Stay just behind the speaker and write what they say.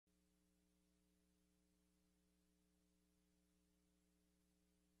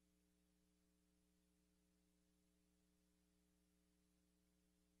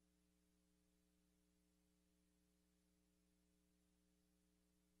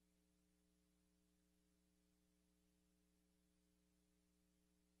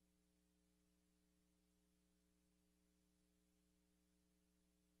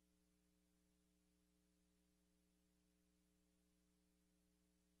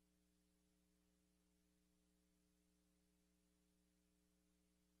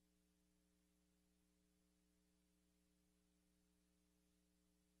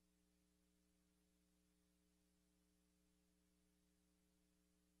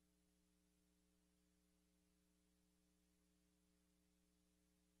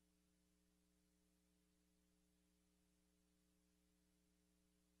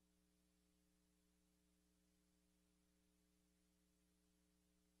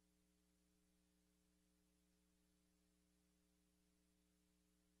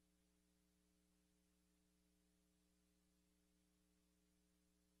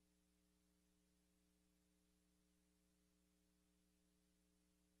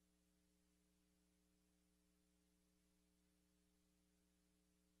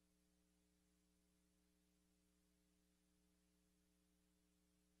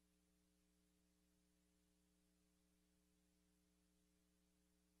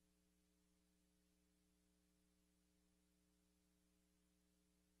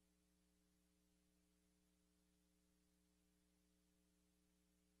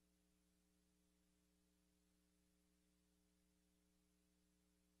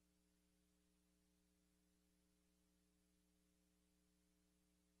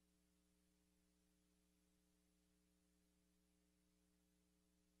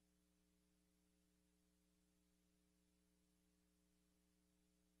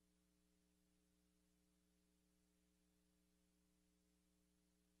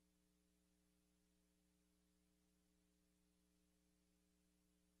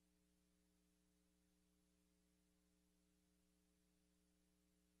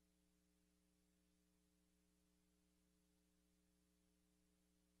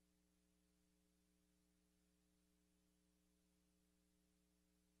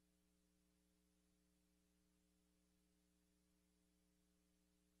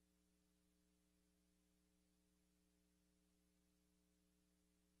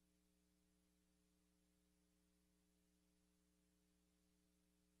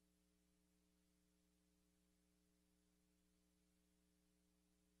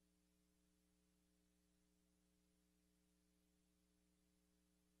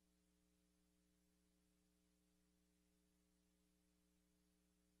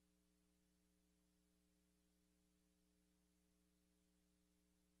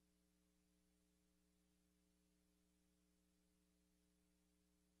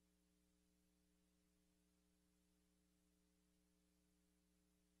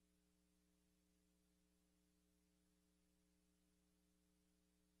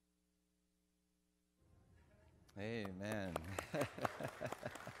Amen.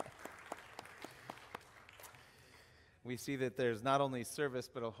 We see that there's not only service,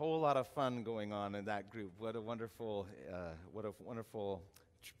 but a whole lot of fun going on in that group. What a wonderful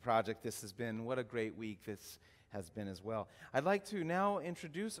project this has been. What a great week this has been as well. I'd like to now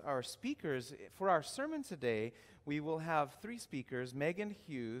introduce our speakers. For our sermon today, we will have three speakers, Megan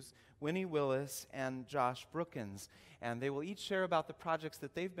Hughes, Winnie Willis, and Josh Brookins. And they will each share about the projects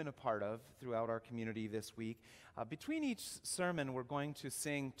that they've been a part of throughout our community this week. Between each sermon, we're going to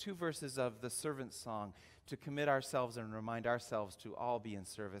sing 2 verses of the servant song to commit ourselves and remind ourselves to all be in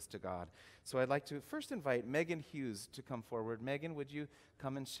service to God. So I'd like to first invite Megan Hughes to come forward. Megan, would you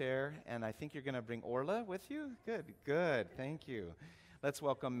come and share? And I think you're going to bring Orla with you? Good. Thank you. Let's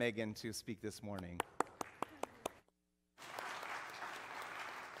welcome Megan to speak this morning.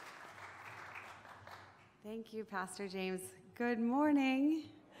 Thank you, Pastor James. Good morning.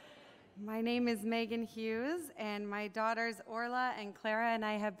 My name is Megan Hughes, and my daughters Orla and Clara and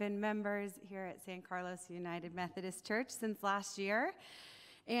I have been members here at San Carlos United Methodist Church since last year.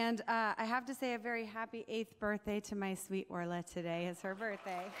 And I have to say a very happy 8th birthday to my sweet Orla. Today is her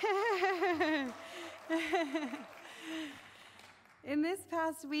birthday. In this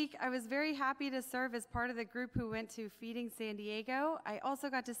past week, I was very happy to serve as part of the group who went to Feeding San Diego. I also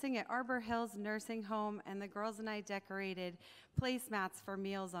got to sing at Arbor Hills Nursing Home, and the girls and I decorated placemats for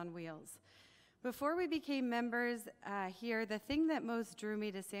Meals on Wheels. Before we became members here, the thing that most drew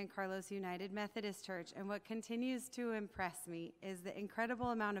me to San Carlos United Methodist Church, and what continues to impress me, is the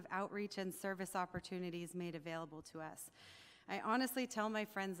incredible amount of outreach and service opportunities made available to us. I honestly tell my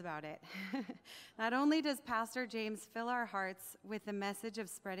friends about it. Not only does Pastor James fill our hearts with the message of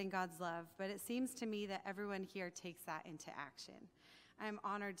spreading God's love, but it seems to me that everyone here takes that into action. I am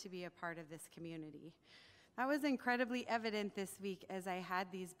honored to be a part of this community. That was incredibly evident this week as I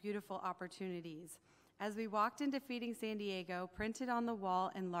had these beautiful opportunities. As we walked into Feeding San Diego, printed on the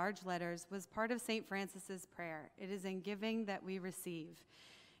wall in large letters was part of St. Francis's prayer. It is in giving that we receive.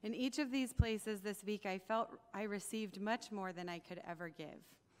 In each of these places this week, I felt I received much more than I could ever give.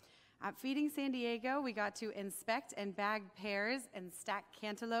 At Feeding San Diego, we got to inspect and bag pears and stack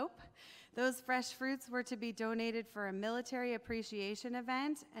cantaloupe. Those fresh fruits were to be donated for a military appreciation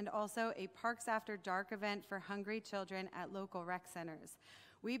event and also a Parks After Dark event for hungry children at local rec centers.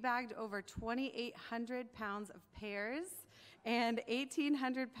 We bagged over 2,800 pounds of pears and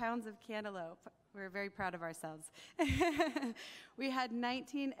 1,800 pounds of cantaloupe. We're very proud of ourselves. We had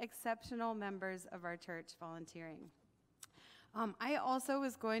 19 exceptional members of our church volunteering. I also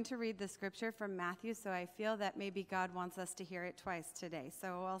was going to read the scripture from Matthew, so I feel that maybe God wants us to hear it twice today.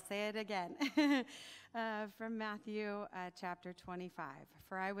 So I'll say it again. From Matthew chapter 25.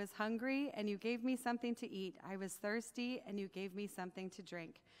 For I was hungry, and you gave me something to eat. I was thirsty, and you gave me something to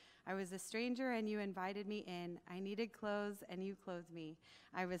drink. I was a stranger, and you invited me in. I needed clothes, and you clothed me.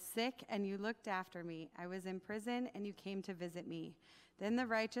 I was sick, and you looked after me. I was in prison, and you came to visit me. Then the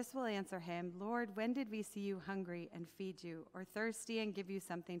righteous will answer him, Lord, when did we see you hungry and feed you, or thirsty and give you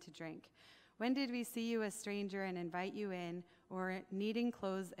something to drink? When did we see you a stranger and invite you in, or needing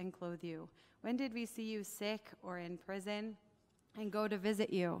clothes and clothe you? When did we see you sick or in prison and go to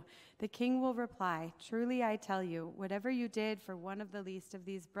visit you? The king will reply, truly I tell you, whatever you did for one of the least of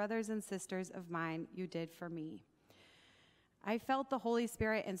these brothers and sisters of mine, you did for me. I felt the Holy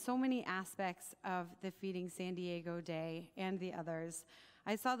Spirit in so many aspects of the Feeding San Diego Day and the others.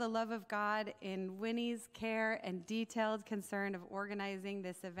 I saw the love of God in Winnie's care and detailed concern of organizing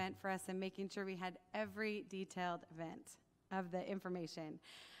this event for us and making sure we had every detailed event of the information.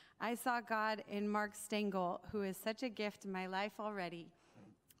 I saw God in Mark Stengel, who is such a gift in my life already.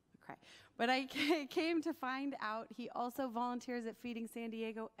 Okay. But I came to find out he also volunteers at Feeding San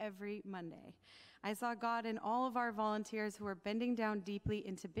Diego every Monday. I saw God in all of our volunteers who were bending down deeply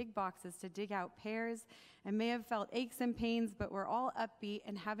into big boxes to dig out pears and may have felt aches and pains, but were all upbeat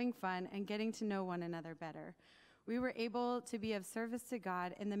and having fun and getting to know one another better. We were able to be of service to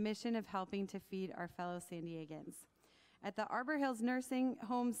God in the mission of helping to feed our fellow San Diegans. At the Arbor Hills Nursing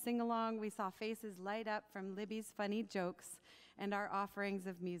Home Sing-Along, we saw faces light up from Libby's funny jokes and our offerings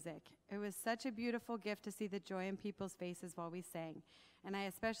of music. It was such a beautiful gift to see the joy in people's faces while we sang. And I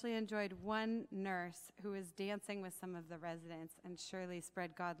especially enjoyed one nurse who was dancing with some of the residents and surely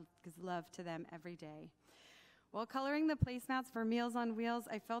spread God's love to them every day. While coloring the placemats for Meals on Wheels,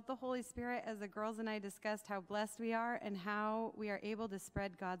 I felt the Holy Spirit as the girls and I discussed how blessed we are and how we are able to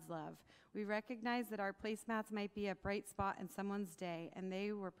spread God's love. We recognized that our placemats might be a bright spot in someone's day, and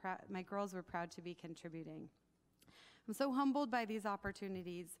my girls were proud to be contributing. I'm so humbled by these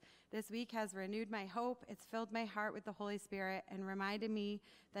opportunities. This week has renewed my hope. It's filled my heart with the Holy Spirit and reminded me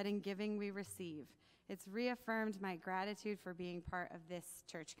that in giving we receive. It's reaffirmed my gratitude for being part of this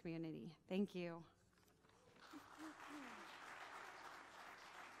church community. Thank you.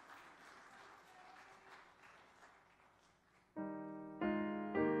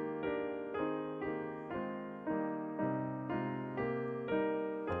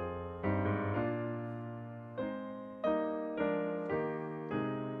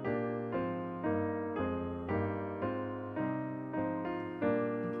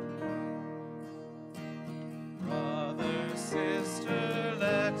 Sister,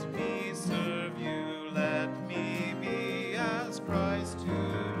 let me serve you, let me be as Christ to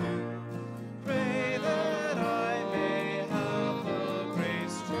you. Pray that I may have the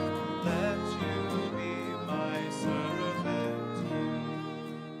grace to let you be my servant too.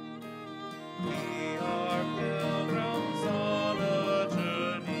 We are pilgrims on a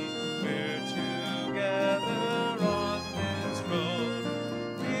journey, we're together on this road.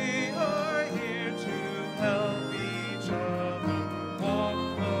 We are here to help each other.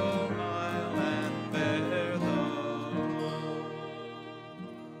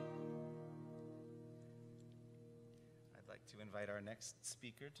 To invite our next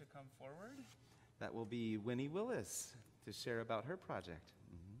speaker to come forward. That will be Winnie Willis to share about her project.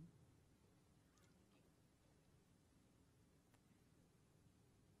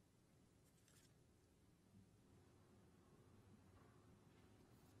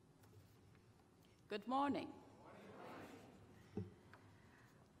 Good morning.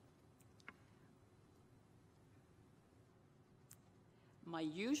 My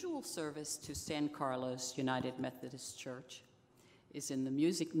usual service to San Carlos United Methodist Church is in the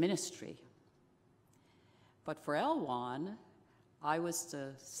music ministry. But for L1, I was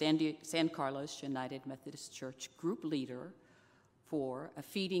the San Carlos United Methodist Church group leader for a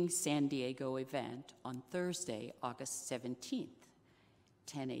Feeding San Diego event on Thursday, August 17th,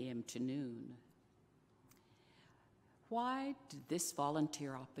 10 a.m. to noon. Why did this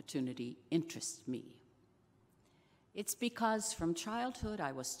volunteer opportunity interest me? It's because from childhood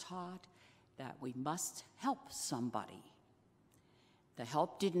I was taught that we must help somebody. The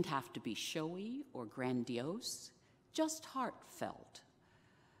help didn't have to be showy or grandiose, just heartfelt.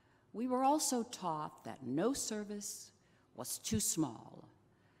 We were also taught that no service was too small.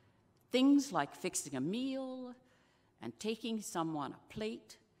 Things like fixing a meal and taking someone a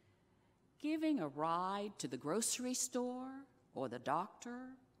plate, giving a ride to the grocery store or the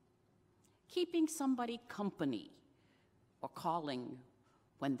doctor, keeping somebody company, or calling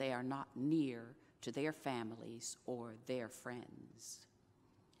when they are not near to their families or their friends.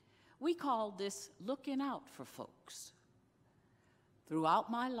 We call this looking out for folks. Throughout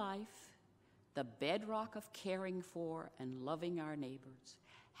my life, the bedrock of caring for and loving our neighbors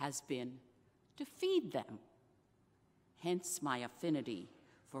has been to feed them, hence my affinity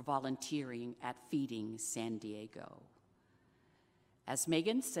for volunteering at Feeding San Diego. As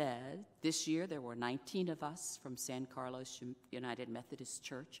Megan said, this year there were 19 of us from San Carlos United Methodist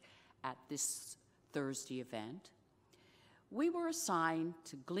Church at this Thursday event. We were assigned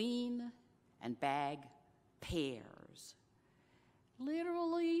to glean and bag pears,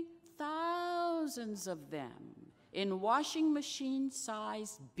 literally thousands of them in washing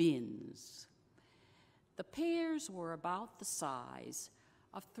machine-sized bins. The pears were about the size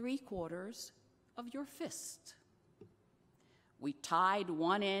of 3/4 of your fist. We tied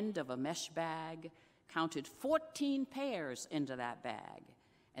one end of a mesh bag, counted 14 pears into that bag,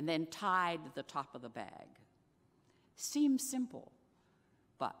 and then tied the top of the bag. Seems simple,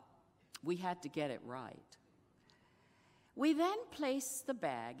 but we had to get it right. We then placed the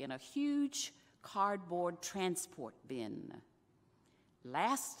bag in a huge cardboard transport bin.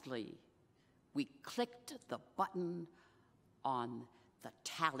 Lastly, we clicked the button on the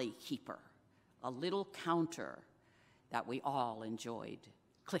tally keeper, a little counter that we all enjoyed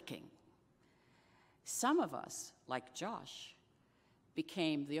clicking. Some of us, like Josh,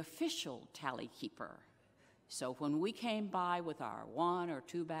 became the official tally keeper. So when we came by with our 1 or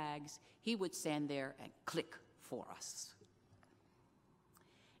 2 bags, he would stand there and click for us.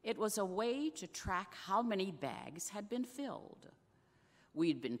 It was a way to track how many bags had been filled.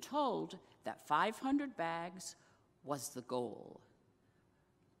 We'd been told that 500 bags was the goal.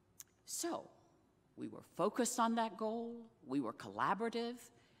 So we were focused on that goal, we were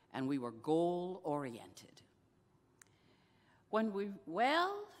collaborative, and we were goal-oriented. When we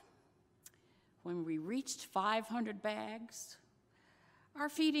reached 500 bags, our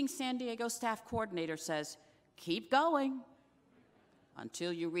Feeding San Diego staff coordinator says, "Keep going,"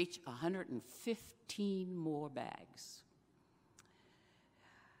 until you reach 115 more bags.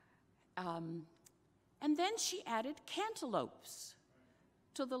 And then she added cantaloupes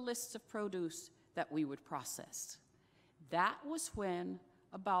to the list of produce that we would process. That was when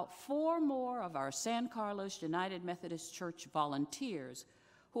about 4 more of our San Carlos United Methodist Church volunteers,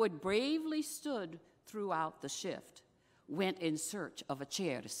 who had bravely stood throughout the shift, went in search of a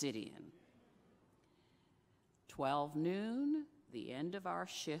chair to sit in. 12 noon, the end of our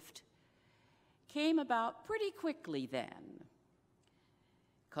shift, came about pretty quickly then,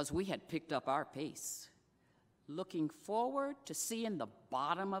 because we had picked up our pace, looking forward to seeing the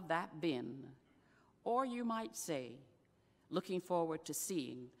bottom of that bin, or you might say, looking forward to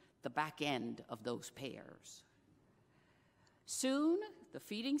seeing the back end of those pears. Soon, the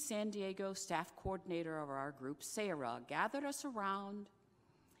Feeding San Diego staff coordinator of our group, Sarah, gathered us around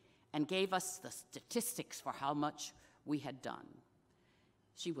and gave us the statistics for how much we had done.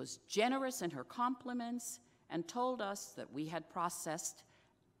 She was generous in her compliments and told us that we had processed,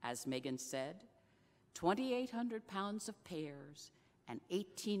 as Megan said, 2,800 pounds of pears and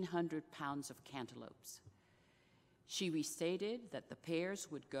 1,800 pounds of cantaloupes. She restated that the pears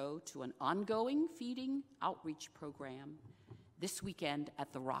would go to an ongoing feeding outreach program this weekend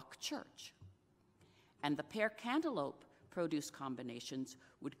at the Rock Church, and the pear cantaloupe produce combinations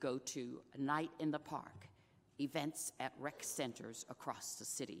would go to a night in the park, events at rec centers across the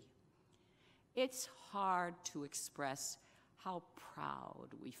city. It's hard to express how proud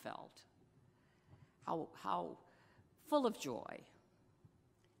we felt, how full of joy.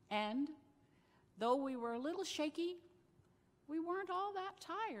 And though we were a little shaky, we weren't all that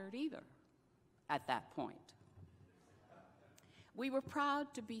tired either at that point. We were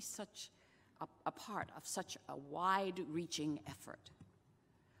proud to be such a part of such a wide-reaching effort.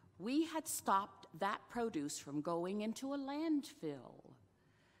 We had stopped that produce from going into a landfill,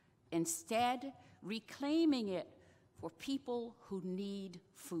 instead reclaiming it for people who need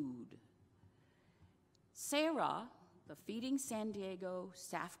food. Sarah, the Feeding San Diego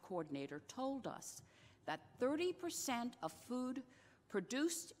staff coordinator, told us that 30% of food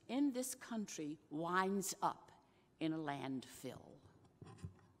produced in this country winds up in a landfill.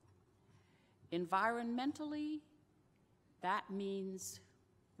 Environmentally, that means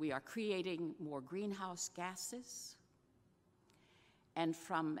we are creating more greenhouse gases. And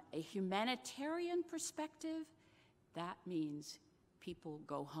from a humanitarian perspective, that means people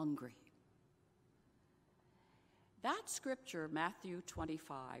go hungry. That scripture, Matthew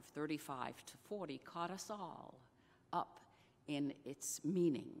 25, 35 to 40, caught us all up in its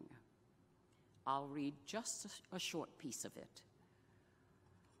meaning. I'll read just a short piece of it.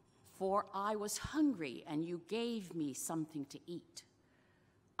 For I was hungry, and you gave me something to eat.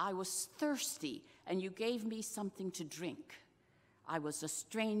 I was thirsty, and you gave me something to drink. I was a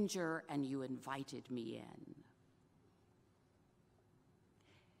stranger, and you invited me in.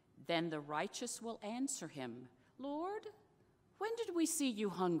 Then the righteous will answer him, Lord, when did we see you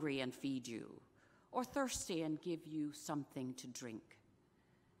hungry and feed you, or thirsty and give you something to drink?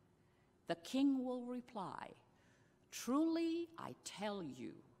 The king will reply, truly I tell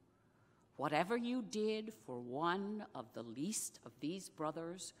you, whatever you did for one of the least of these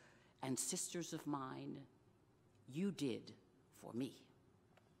brothers and sisters of mine, you did for me.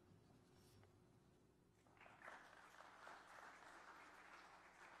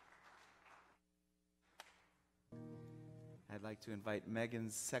 I'd like to invite Megan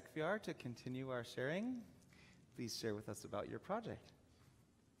Sekviar to continue our sharing. Please share with us about your project.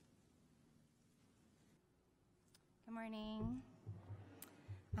 Good morning.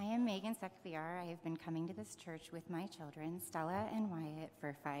 I am Megan Sekviar. I have been coming to this church with my children, Stella and Wyatt,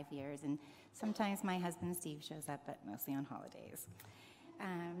 for 5 years, and sometimes my husband Steve shows up, but mostly on holidays.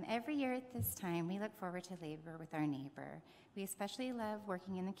 Every year at this time, we look forward to labor with our neighbor. We especially love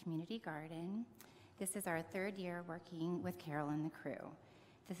working in the community garden. This is our 3rd year working with Carol and the crew.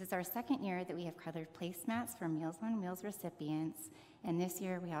 This is our 2nd year that we have colored placemats for Meals on Wheels recipients, and this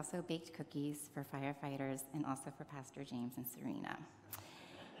year we also baked cookies for firefighters and also for Pastor James and Serena.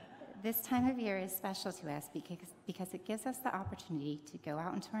 This time of year is special to us because it gives us the opportunity to go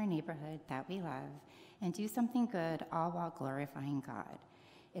out into our neighborhood that we love and do something good, all while glorifying God.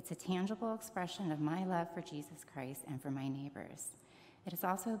 It's a tangible expression of my love for Jesus Christ and for my neighbors. It has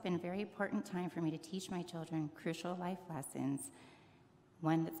also been a very important time for me to teach my children crucial life lessons.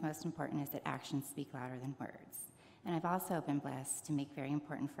 One that's most important is that actions speak louder than words. And I've also been blessed to make very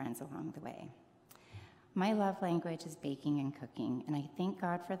important friends along the way. My love language is baking and cooking, and I thank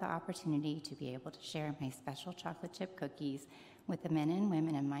God for the opportunity to be able to share my special chocolate chip cookies with the men and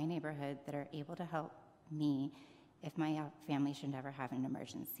women in my neighborhood that are able to help me if my family should ever have an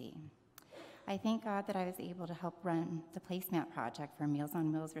emergency. I thank God that I was able to help run the placemat project for Meals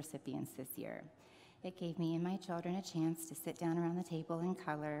on Wheels recipients this year. It gave me and my children a chance to sit down around the table and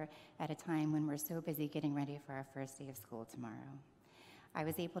color at a time when we're so busy getting ready for our first day of school tomorrow. I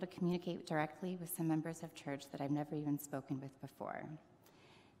was able to communicate directly with some members of church that I've never even spoken with before.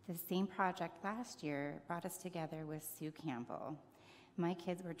 The same project last year brought us together with Sue Campbell. My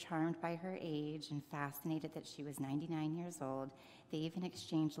kids were charmed by her age and fascinated that she was 99 years old. They even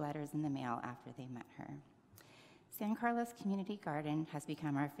exchanged letters in the mail after they met her. San Carlos Community Garden has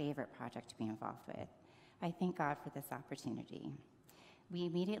become our favorite project to be involved with. I thank God for this opportunity. We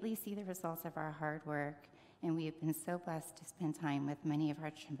immediately see the results of our hard work, and we have been so blessed to spend time with many of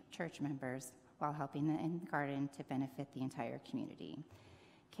our church members while helping in the garden to benefit the entire community.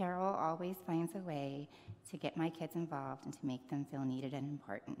 Carol always finds a way to get my kids involved and to make them feel needed and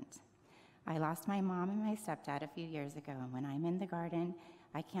important. I lost my mom and my stepdad a few years ago, and when I'm in the garden,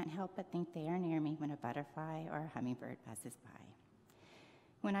 I can't help but think they are near me when a butterfly or a hummingbird passes by.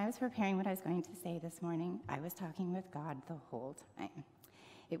 When I was preparing what I was going to say this morning, I was talking with God the whole time.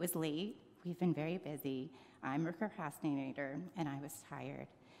 It was late, we've been very busy, I'm a procrastinator, and I was tired.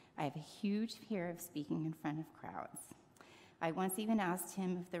 I have a huge fear of speaking in front of crowds. I once even asked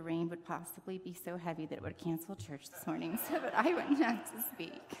him if the rain would possibly be so heavy that it would cancel church this morning so that I wouldn't have to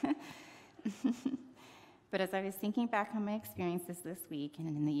speak. But as I was thinking back on my experiences this week and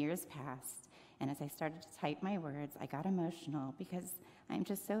in the years past, and as I started to type my words, I got emotional because I'm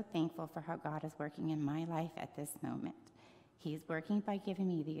just so thankful for how God is working in my life at this moment. He is working by giving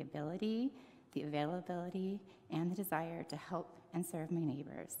me the ability, the availability, and the desire to help and serve my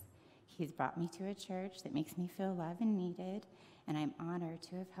neighbors. He's brought me to a church that makes me feel loved and needed, and I'm honored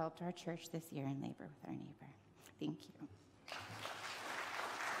to have helped our church this year in Labor with Our Neighbor. Thank you.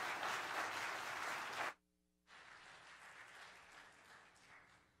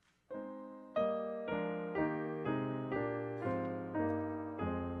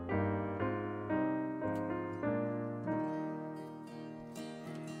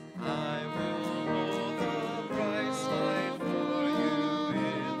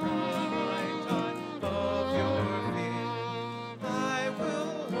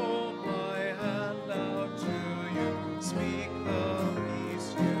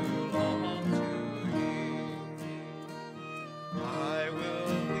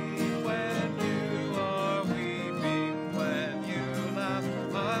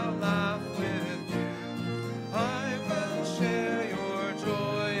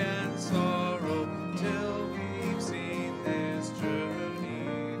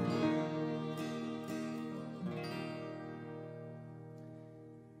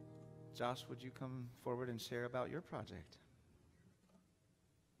 Josh, would you come forward and share about your project?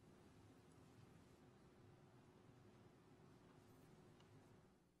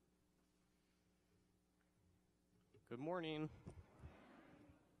 Good morning.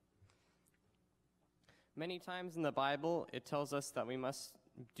 Many times in the Bible, it tells us that we must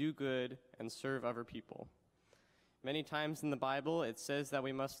do good and serve other people. Many times in the Bible, it says that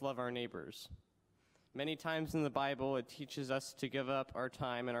we must love our neighbors. Many times in the Bible, it teaches us to give up our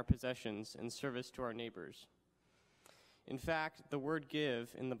time and our possessions in service to our neighbors. In fact, the word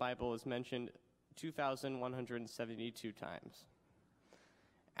give in the Bible is mentioned 2,172 times.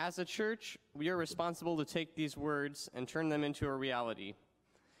 As a church, we are responsible to take these words and turn them into a reality.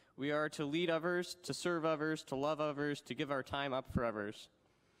 We are to lead others, to serve others, to love others, to give our time up for others.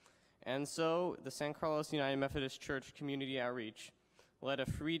 And so, the San Carlos United Methodist Church Community Outreach led a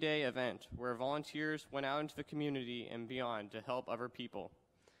free-day event where volunteers went out into the community and beyond to help other people.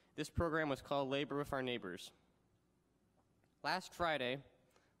 This program was called Labor with Our Neighbors. Last Friday,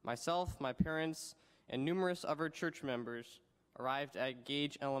 myself, my parents, and numerous other church members arrived at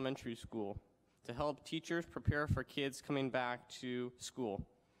Gage Elementary School to help teachers prepare for kids coming back to school.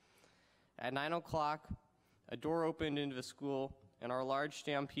 At 9 o'clock, a door opened into the school, and our large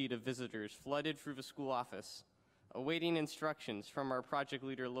stampede of visitors flooded through the school office, awaiting instructions from our project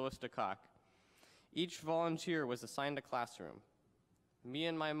leader, Lois DeCock. Each volunteer was assigned a classroom. Me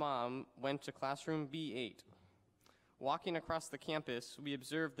and my mom went to classroom B8. Walking across the campus, we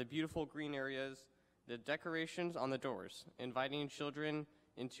observed the beautiful green areas, the decorations on the doors, inviting children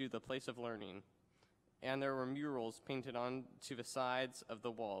into the place of learning. And there were murals painted onto the sides of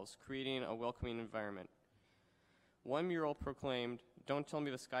the walls, creating a welcoming environment. One mural proclaimed, "Don't tell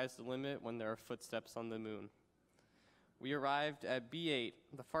me the sky's the limit when there are footsteps on the moon." We arrived at B8,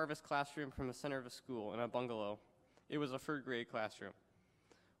 the farthest classroom from the center of the school, in a bungalow. It was a third grade classroom.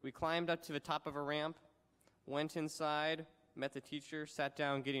 We climbed up to the top of a ramp, went inside, met the teacher, sat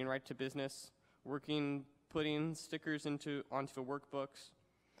down, getting right to business, working putting stickers onto the workbooks.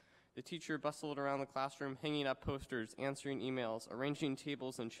 The teacher bustled around the classroom, hanging up posters, answering emails, arranging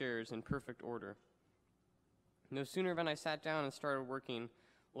tables and chairs in perfect order. No sooner than I sat down and started working,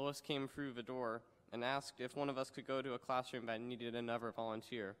 Lois came through the door and asked if one of us could go to a classroom that needed another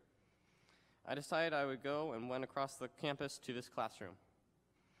volunteer. I decided I would go and went across the campus to this classroom.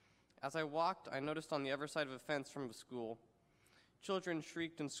 As I walked, I noticed on the other side of the fence from the school, children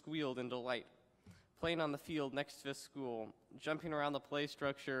shrieked and squealed in delight, playing on the field next to this school, jumping around the play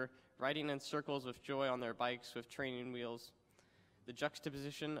structure, riding in circles with joy on their bikes with training wheels. The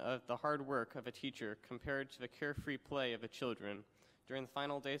juxtaposition of the hard work of a teacher compared to the carefree play of the children during the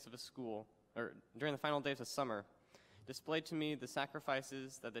final days of summer displayed to me the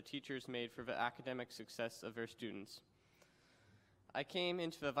sacrifices that the teachers made for the academic success of their students. I came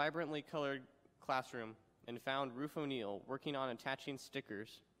into the vibrantly colored classroom and found Ruth O'Neill working on attaching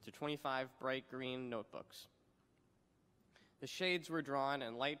stickers to 25 bright green notebooks. The shades were drawn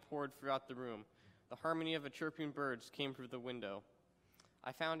and light poured throughout the room. The harmony of the chirping birds came through the window.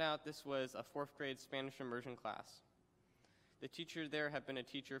 I found out this was a 4th grade Spanish immersion class. The teacher there had been a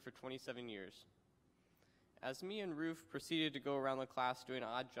teacher for 27 years. As me and Ruth proceeded to go around the class doing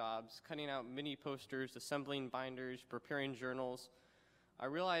odd jobs, cutting out mini posters, assembling binders, preparing journals, I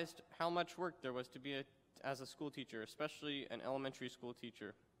realized how much work there was to be as a school teacher, especially an elementary school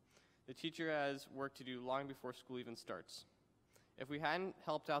teacher. The teacher has work to do long before school even starts. If we hadn't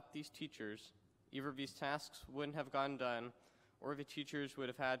helped out these teachers, either these tasks wouldn't have gotten done, or the teachers would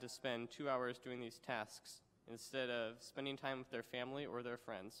have had to spend 2 hours doing these tasks instead of spending time with their family or their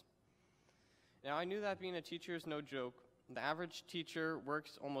friends. Now, I knew that being a teacher is no joke. The average teacher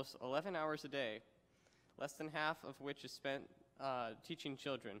works almost 11 hours a day, less than half of which is spent teaching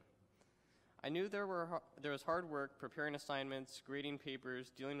children. I knew there was hard work preparing assignments, grading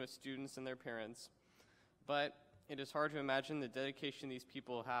papers, dealing with students and their parents, but it is hard to imagine the dedication these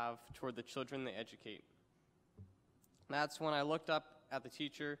people have toward the children they educate. That's when I looked up at the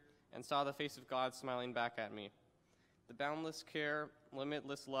teacher and saw the face of God smiling back at me. The boundless care,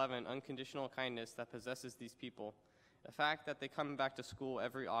 limitless love, and unconditional kindness that possesses these people, the fact that they come back to school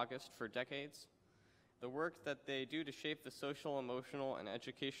every August for decades, the work that they do to shape the social, emotional, and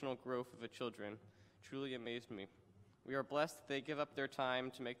educational growth of the children truly amazed me. We are blessed that they give up their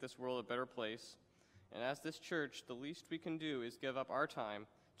time to make this world a better place, and as this church, the least we can do is give up our time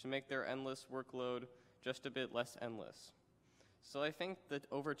to make their endless workload just a bit less endless. So I think that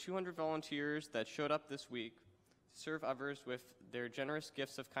over 200 volunteers that showed up this week serve others with their generous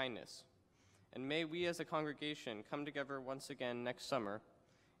gifts of kindness. And may we as a congregation come together once again next summer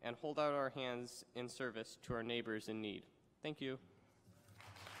and hold out our hands in service to our neighbors in need. Thank you.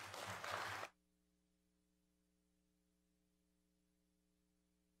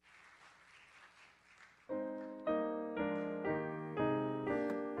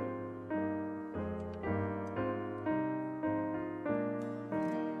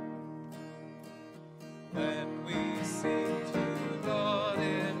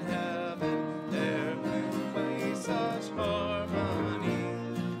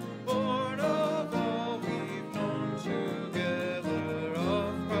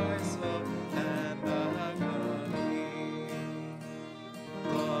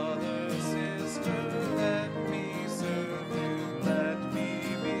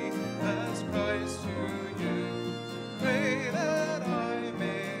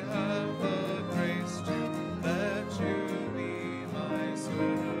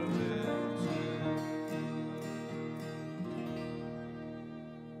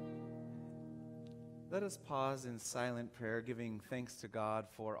 Let us pause in silent prayer, giving thanks to God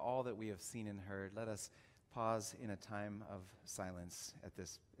for all that we have seen and heard. Let us pause in a time of silence at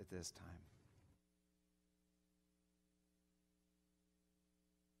this time.